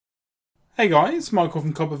Hey guys, Michael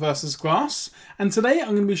from Copper vs Glass, and today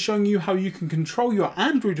I'm going to be showing you how you can control your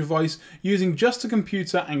Android device using just a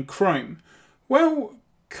computer and Chrome. Well,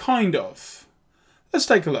 kind of. Let's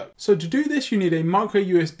take a look. So to do this, you need a micro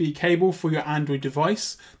USB cable for your Android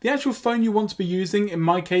device, the actual phone you want to be using, in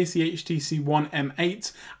my case the HTC One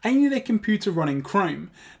M8, and you need a computer running Chrome.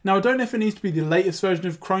 Now I don't know if it needs to be the latest version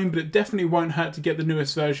of Chrome, but it definitely won't hurt to get the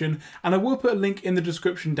newest version, and I will put a link in the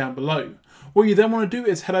description down below. What you then want to do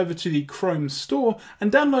is head over to the Chrome store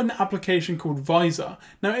and download an application called Vysor.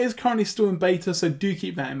 Now it is currently still in beta, so do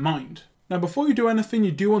keep that in mind. Now before you do anything,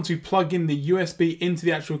 you do want to plug in the USB into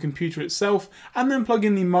the actual computer itself, and then plug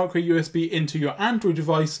in the micro USB into your Android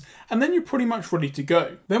device, and then you're pretty much ready to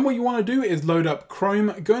go. Then what you want to do is load up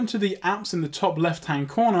Chrome, go into the apps in the top left hand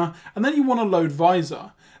corner, and then you want to load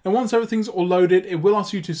Vysor. Now once everything's all loaded, it will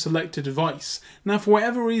ask you to select a device. Now for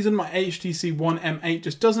whatever reason my HTC One M8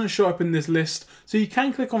 just doesn't show up in this list, so you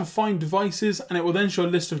can click on Find Devices and it will then show a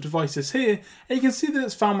list of devices here, and you can see that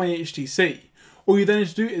it's found my HTC. All you then need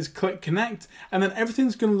to do is click connect, and then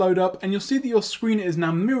everything's going to load up and you'll see that your screen is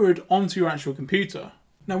now mirrored onto your actual computer.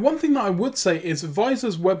 Now one thing that I would say is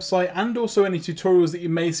Vysor's website, and also any tutorials that you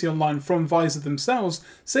may see online from Vysor themselves,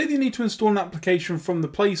 say that you need to install an application from the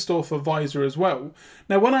Play Store for Vysor as well.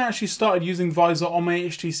 Now when I actually started using Vysor on my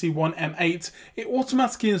HTC One M8, it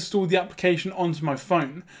automatically installed the application onto my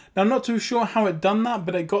phone. Now I'm not too sure how it done that,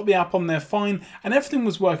 but it got the app on there fine and everything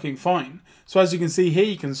was working fine. So as you can see here,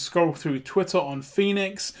 you can scroll through Twitter on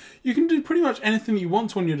Phoenix. You can do pretty much anything you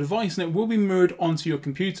want on your device and it will be mirrored onto your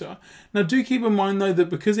computer. Now do keep in mind though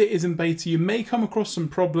that because it is in beta, you may come across some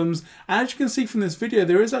problems, and as you can see from this video,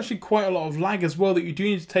 there is actually quite a lot of lag as well that you do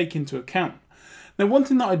need to take into account. Now one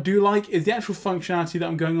thing that I do like is the actual functionality that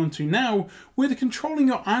I'm going on to now with controlling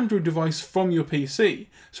your Android device from your PC.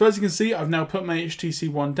 So as you can see, I've now put my HTC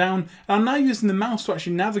One down and I'm now using the mouse to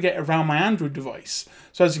actually navigate around my Android device.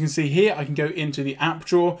 So as you can see here, I can go into the app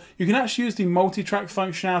drawer. You can actually use the multi-track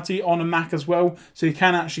functionality on a Mac as well, so you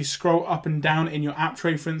can actually scroll up and down in your app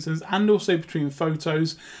tray for instance, and also between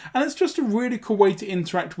photos, and it's just a really cool way to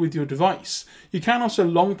interact with your device. You can also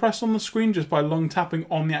long press on the screen just by long tapping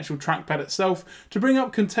on the actual trackpad itself to bring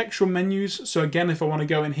up contextual menus. So again, if I want to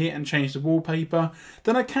go in here and change the wallpaper,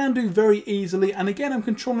 then I can do very easily, and again I'm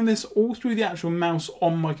controlling this all through the actual mouse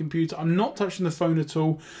on my computer. I'm not touching the phone at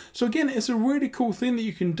all, so again it's a really cool thing that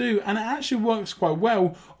you can do, and it actually works quite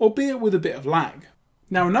well, albeit with a bit of lag.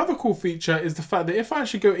 Now another cool feature is the fact that if I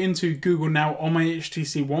actually go into Google now on my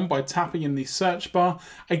HTC One by tapping in the search bar,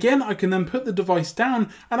 again I can then put the device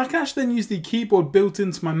down and I can actually then use the keyboard built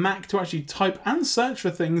into my Mac to actually type and search for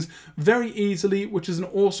things very easily, which is an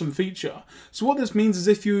awesome feature. So what this means is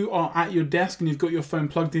if you are at your desk and you've got your phone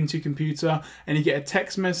plugged into your computer and you get a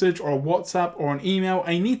text message or a WhatsApp or an email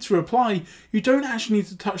and you need to reply, you don't actually need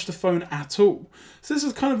to touch the phone at all. So this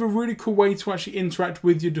is kind of a really cool way to actually interact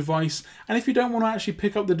with your device, and if you don't want to actually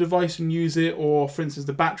pick up the device and use it, or for instance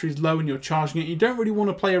the battery's low and you're charging it, you don't really want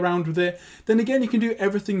to play around with it, then again you can do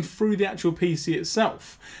everything through the actual PC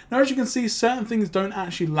itself. Now as you can see, certain things don't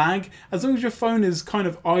actually lag, as long as your phone is kind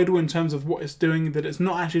of idle in terms of what it's doing, that it's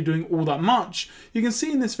not actually doing all that much. You can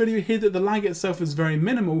see in this video here that the lag itself is very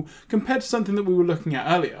minimal compared to something that we were looking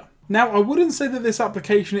at earlier. Now, I wouldn't say that this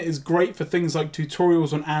application is great for things like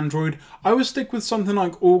tutorials on Android. I would stick with something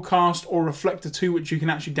like AllCast or Reflector 2, which you can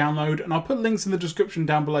actually download, and I'll put links in the description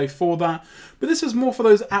down below for that. But this is more for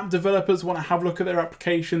those app developers who want to have a look at their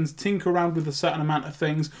applications, tinker around with a certain amount of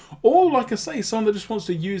things, or like I say, someone that just wants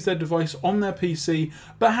to use their device on their PC,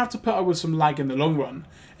 but have to put up with some lag in the long run.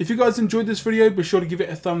 If you guys enjoyed this video, be sure to give it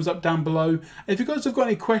a thumbs up down below. And if you guys have got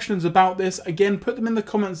any questions about this, again, put them in the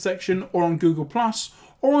comments section or on Google+,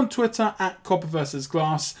 or on Twitter at Copper vs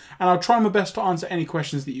Glass, and I'll try my best to answer any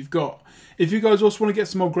questions that you've got. If you guys also want to get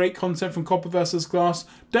some more great content from Copper vs Glass,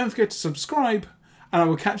 don't forget to subscribe, and I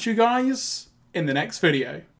will catch you guys in the next video.